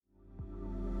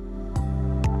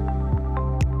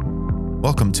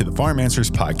Welcome to the Farm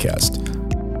Answers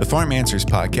Podcast. The Farm Answers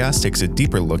Podcast takes a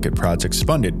deeper look at projects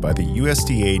funded by the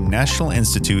USDA National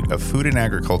Institute of Food and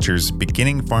Agriculture's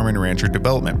Beginning Farm and Rancher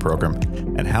Development Program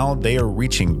and how they are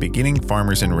reaching beginning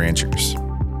farmers and ranchers.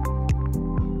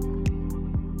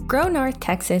 Grow North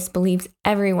Texas believes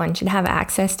everyone should have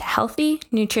access to healthy,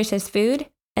 nutritious food,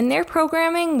 and their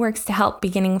programming works to help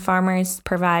beginning farmers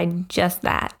provide just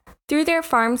that. Through their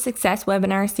Farm Success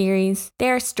webinar series,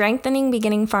 they are strengthening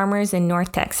beginning farmers in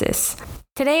North Texas.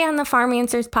 Today on the Farm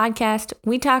Answers podcast,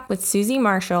 we talk with Susie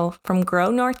Marshall from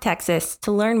Grow North Texas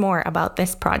to learn more about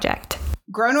this project.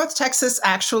 Grow North Texas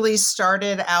actually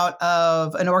started out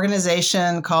of an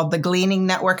organization called the Gleaning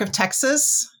Network of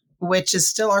Texas, which is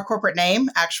still our corporate name,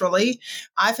 actually.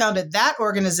 I founded that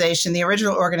organization, the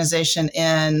original organization,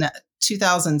 in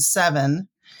 2007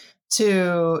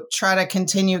 to try to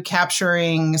continue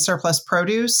capturing surplus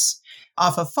produce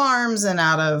off of farms and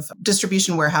out of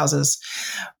distribution warehouses.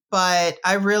 But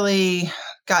I really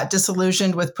got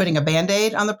disillusioned with putting a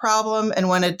Band-Aid on the problem and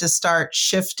wanted to start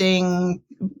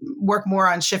work more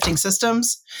on shifting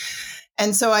systems.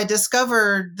 And so I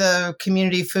discovered the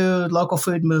community food, local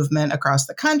food movement across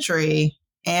the country.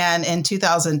 And in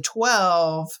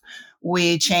 2012,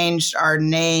 we changed our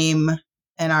name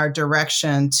and our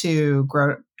direction to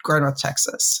Grow North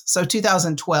Texas. So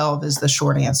 2012 is the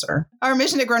short answer. Our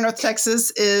mission at Grow North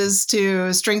Texas is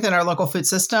to strengthen our local food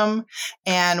system.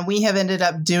 And we have ended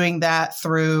up doing that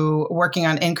through working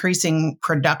on increasing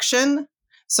production.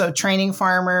 So training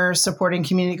farmers, supporting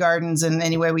community gardens in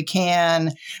any way we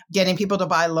can, getting people to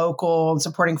buy local,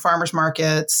 supporting farmers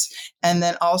markets, and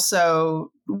then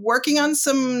also working on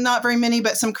some, not very many,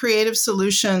 but some creative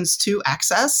solutions to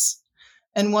access.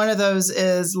 And one of those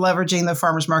is leveraging the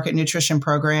Farmers Market Nutrition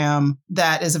Program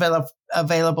that is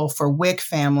available for WIC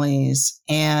families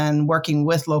and working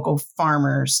with local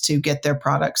farmers to get their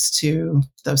products to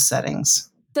those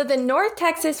settings. So the North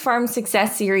Texas Farm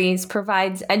Success Series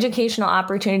provides educational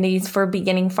opportunities for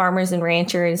beginning farmers and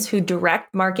ranchers who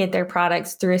direct market their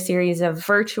products through a series of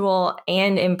virtual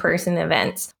and in-person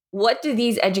events. What do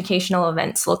these educational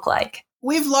events look like?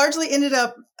 We've largely ended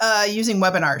up using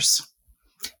webinars.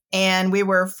 And we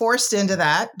were forced into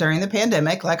that during the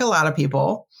pandemic, like a lot of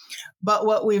people. But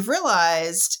what we've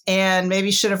realized, and maybe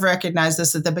should have recognized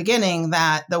this at the beginning,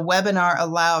 that the webinar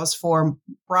allows for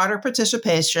broader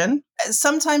participation.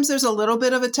 Sometimes there's a little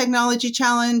bit of a technology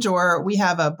challenge, or we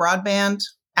have a broadband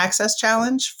access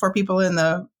challenge for people in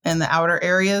the outer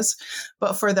areas.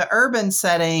 But for the urban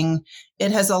setting,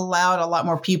 it has allowed a lot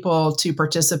more people to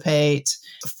participate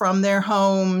from their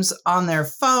homes on their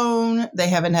phone. They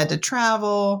haven't had to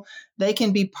travel. They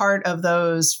can be part of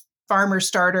those farmer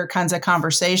starter kinds of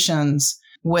conversations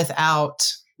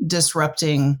without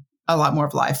disrupting a lot more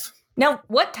of life. Now,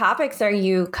 what topics are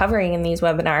you covering in these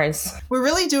webinars? We're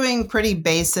really doing pretty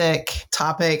basic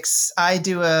topics. I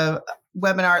do a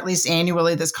webinar at least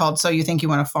annually that's called So You Think You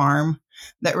Want to Farm,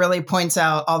 that really points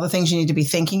out all the things you need to be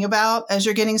thinking about as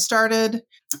you're getting started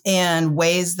and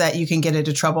ways that you can get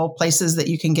into trouble, places that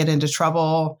you can get into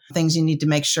trouble, things you need to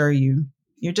make sure you're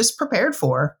just prepared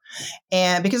for.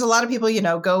 And because a lot of people,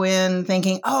 go in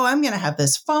thinking, oh, I'm going to have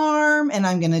this farm and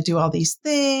I'm going to do all these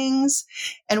things.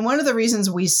 And one of the reasons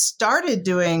we started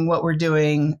doing what we're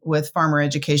doing with farmer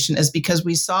education is because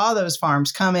we saw those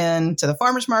farms come in to the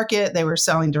farmers market. They were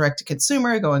selling direct to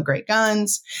consumer, going great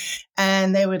guns,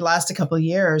 and they would last a couple of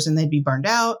years and they'd be burned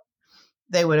out.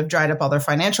 They would have dried up all their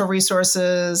financial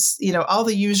resources, all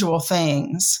the usual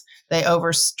things. They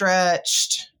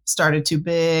overstretched, started too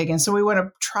big. And so we want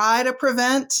to try to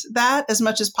prevent that as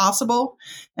much as possible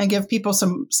and give people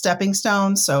some stepping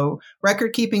stones. So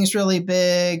record keeping is really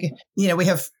big. We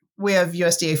have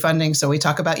USDA funding. So we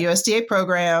talk about USDA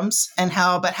programs and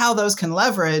how those can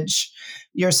leverage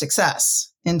your success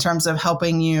in terms of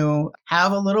helping you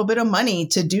have a little bit of money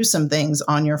to do some things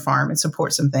on your farm and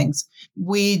support some things.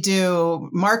 We do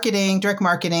marketing, direct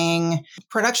marketing,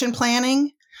 production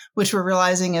planning, which we're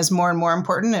realizing is more and more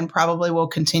important, and probably will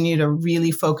continue to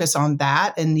really focus on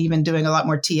that, and even doing a lot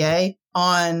more TA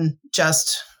on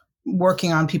just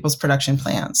working on people's production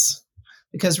plans,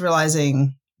 because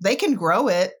realizing they can grow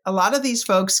it. A lot of these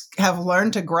folks have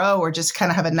learned to grow or just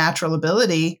kind of have a natural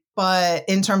ability. But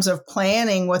in terms of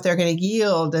planning what they're going to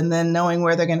yield and then knowing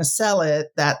where they're going to sell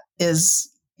it, that is,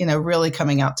 really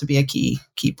coming out to be a key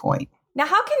point. Now,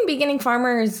 how can beginning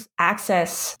farmers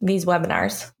access these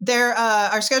webinars?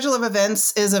 Our schedule of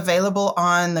events is available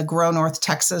on the Grow North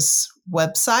Texas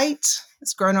website.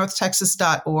 It's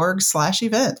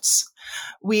grownorthtexas.org/events.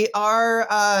 We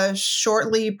are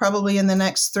shortly, probably in the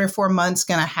next 3 or 4 months,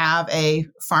 going to have a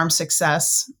Farm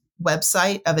Success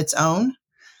website of its own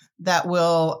that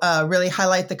will really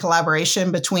highlight the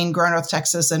collaboration between Grow North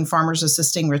Texas and Farmers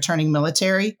Assisting Returning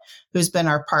Military, who's been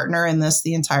our partner in this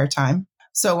the entire time.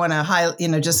 So I want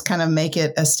to just kind of make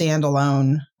it a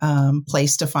standalone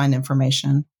place to find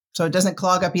information. So it doesn't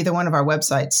clog up either one of our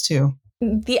websites too.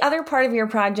 The other part of your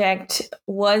project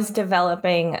was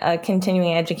developing a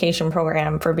continuing education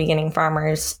program for beginning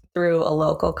farmers through a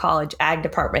local college ag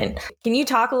department. Can you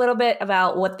talk a little bit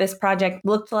about what this project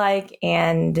looked like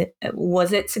and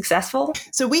was it successful?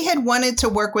 So we had wanted to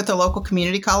work with a local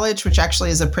community college, which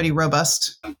actually is a pretty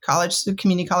robust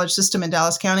community college system in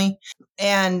Dallas County,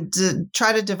 and to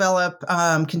try to develop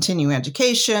continuing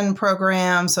education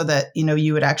program so that,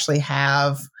 you would actually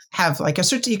have like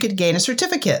you could gain a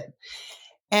certificate.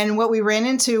 And what we ran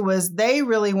into was they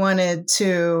really wanted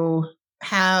to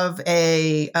have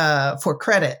a for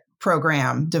credit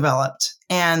program developed.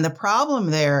 And the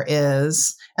problem there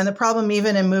is, and the problem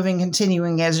even in moving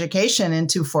continuing education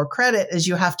into for credit is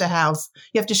you have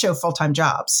to show full-time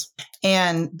jobs.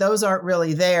 And those aren't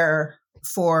really there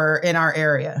in our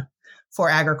area for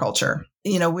agriculture.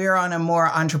 We're on a more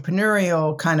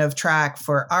entrepreneurial kind of track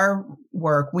for our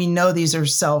work. We know these are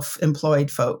self-employed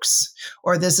folks,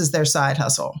 or this is their side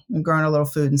hustle, growing a little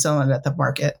food and selling it at the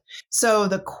market. So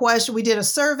we did a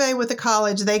survey with the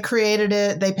college. They created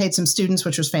it. They paid some students,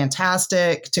 which was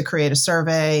fantastic, to create a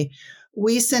survey.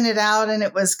 We sent it out and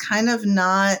it was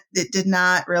it did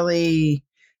not really,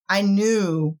 I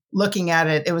knew looking at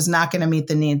it, it was not going to meet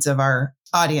the needs of our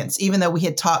audience, even though we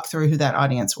had talked through who that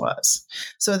audience was.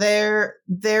 So their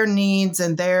needs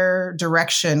and their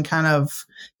direction kind of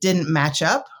didn't match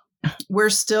up. We're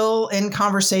still in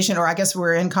conversation, or I guess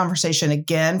we're in conversation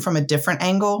again from a different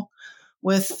angle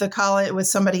with the college, with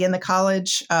somebody in the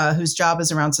college whose job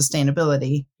is around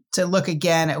sustainability, to look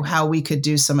again at how we could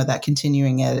do some of that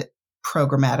continuing ed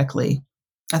programmatically.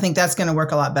 I think that's going to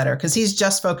work a lot better because he's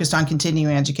just focused on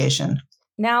continuing education.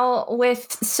 Now,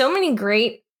 with so many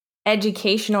great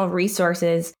educational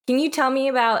resources, can you tell me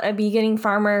about a beginning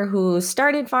farmer who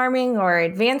started farming or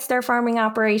advanced their farming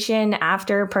operation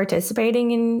after participating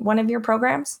in one of your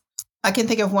programs? I can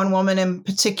think of one woman in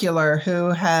particular who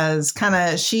has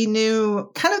she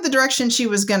knew kind of the direction she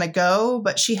was going to go,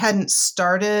 but she hadn't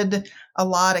started a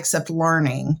lot except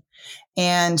learning.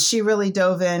 And she really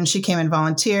dove in. She came and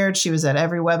volunteered. She was at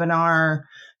every webinar.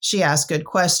 She asked good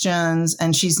questions,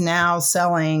 and she's now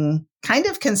selling kind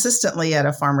of consistently at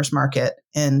a farmer's market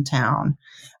in town.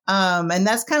 And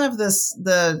that's kind of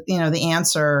the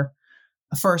answer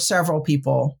for several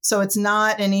people. So it's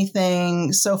not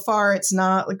anything so far. It's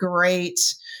not great,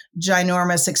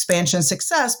 ginormous expansion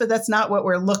success, but that's not what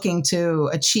we're looking to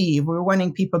achieve. We're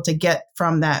wanting people to get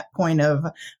from that point of,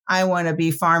 I want to be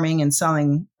farming and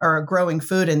selling or growing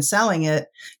food and selling it,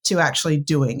 to actually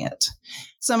doing it.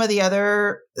 Some of the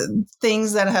other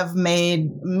things that have made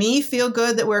me feel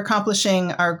good that we're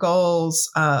accomplishing our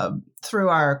goals through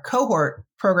our cohort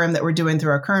program that we're doing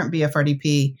through our current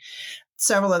BFRDP.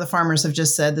 Several of the farmers have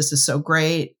just said, this is so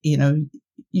great.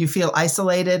 You feel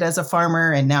isolated as a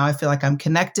farmer, and now I feel like I'm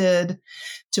connected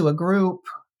to a group.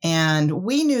 And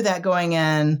we knew that going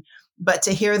in, but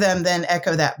to hear them then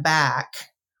echo that back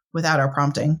without our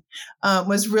prompting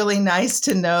was really nice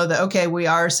to know that, okay, we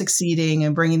are succeeding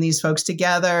and bringing these folks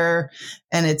together.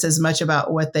 And it's as much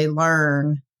about what they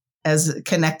learn as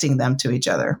connecting them to each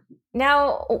other.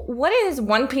 Now, what is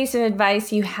one piece of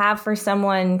advice you have for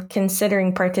someone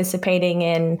considering participating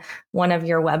in one of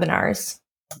your webinars?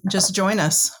 Just join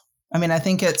us. I mean, I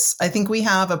think we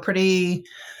have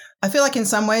I feel like in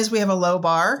some ways we have a low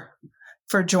bar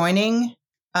for joining.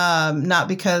 Not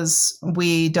because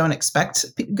we don't expect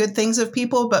good things of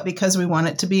people, but because we want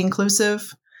it to be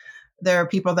inclusive. There are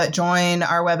people that join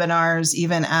our webinars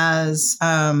even as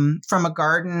from a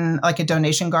garden, like a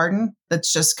donation garden,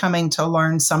 that's just coming to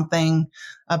learn something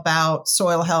about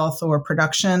soil health or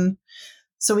production.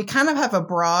 So we kind of have a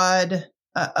broad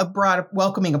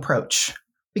welcoming approach,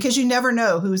 because you never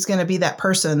know who's going to be that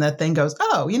person that then goes,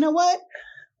 oh, you know what?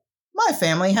 My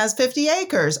family has 50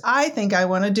 acres. I think I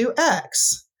want to do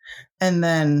X. And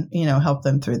then, help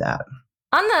them through that.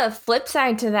 On the flip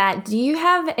side to that, do you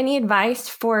have any advice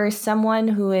for someone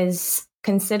who is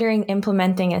considering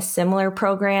implementing a similar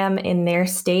program in their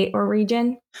state or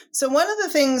region? So one of the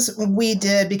things we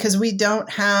did, because we don't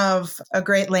have a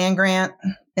great land grant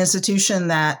institution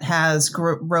that has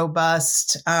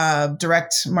robust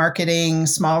direct marketing,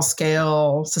 small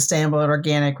scale, sustainable,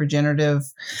 organic, regenerative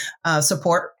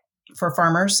support for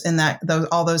farmers in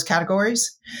all those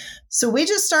categories. So we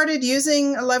just started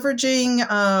leveraging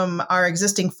our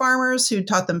existing farmers who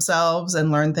taught themselves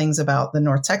and learned things about the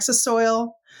North Texas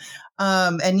soil,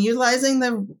 and utilizing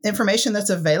the information that's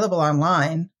available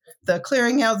online. the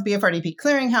clearinghouse, BFRDP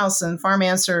clearinghouse and Farm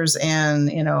Answers and,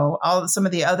 some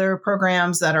of the other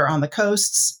programs that are on the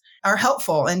coasts are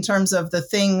helpful in terms of the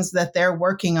things that they're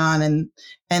working on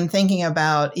and thinking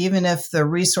about, even if the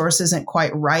resource isn't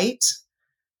quite right.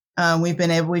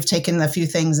 We've taken a few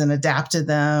things and adapted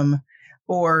them.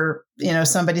 Or,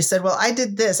 somebody said, well, I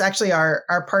did this. Actually,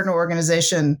 our partner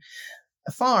organization,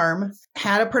 Farm,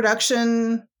 had a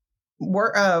production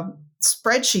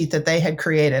spreadsheet that they had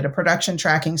created, a production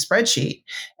tracking spreadsheet.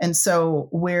 And so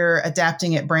we're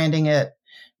adapting it, branding it.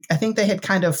 I think they had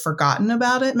kind of forgotten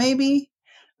about it maybe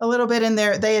a little bit in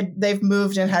there. They've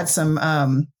moved and had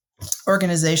some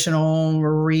organizational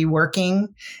reworking.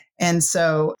 And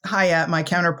so Hayat, my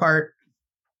counterpart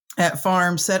at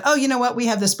Farm, said, oh, you know what? We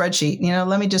have the spreadsheet.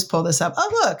 Let me just pull this up.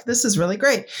 Oh, look, this is really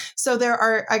great. So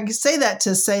I say that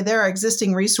to say there are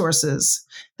existing resources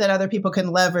that other people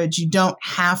can leverage. You don't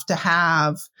have to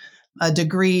have a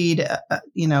degreed,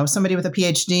 somebody with a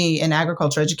PhD in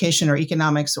agriculture, education, or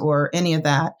economics, or any of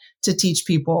that to teach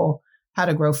people how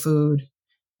to grow food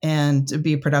and to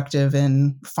be productive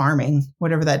in farming,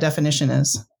 whatever that definition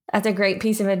is. That's a great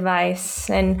piece of advice.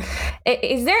 And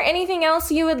is there anything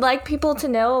else you would like people to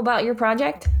know about your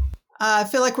project? I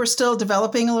feel like we're still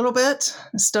developing a little bit,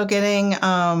 still getting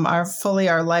our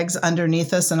legs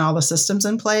underneath us and all the systems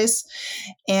in place,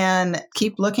 and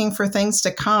keep looking for things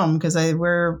to come because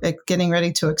we're getting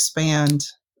ready to expand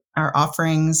our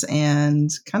offerings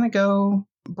and kind of go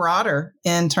broader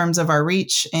in terms of our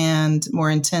reach and more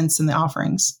intense in the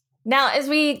offerings. Now, as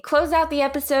we close out the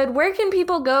episode, where can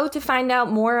people go to find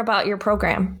out more about your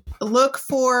program? Look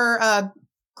for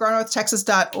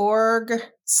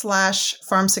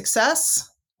grownorthtexas.org/farm success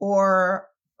or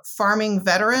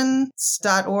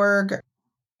farmingveterans.org.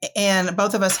 And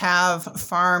both of us have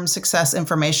farm success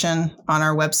information on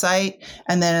our website.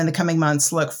 And then in the coming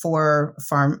months, look for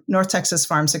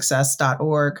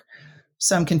northtexasfarmsuccess.org,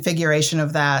 some configuration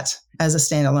of that as a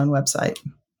standalone website.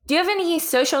 Do you have any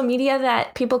social media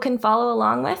that people can follow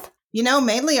along with?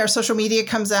 Mainly our social media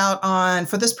comes out on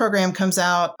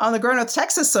the Grow North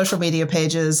Texas social media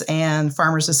pages and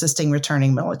Farmers Assisting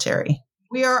Returning Military.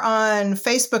 We are on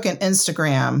Facebook and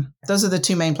Instagram. Those are the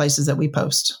two main places that we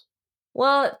post.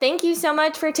 Well, thank you so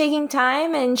much for taking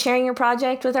time and sharing your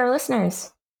project with our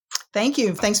listeners. Thank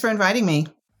you. Thanks for inviting me.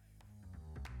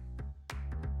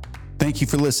 Thank you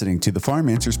for listening to the Farm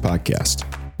Answers Podcast.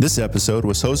 This episode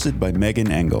was hosted by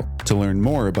Megan Engel. To learn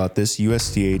more about this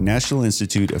USDA National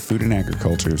Institute of Food and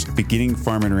Agriculture's Beginning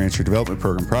Farm and Rancher Development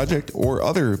Program project or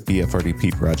other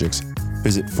BFRDP projects,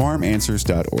 visit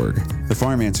farmanswers.org. The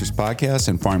Farm Answers Podcast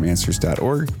and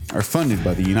farmanswers.org are funded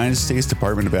by the United States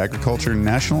Department of Agriculture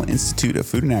National Institute of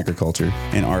Food and Agriculture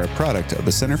and are a product of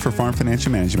the Center for Farm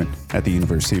Financial Management at the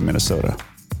University of Minnesota.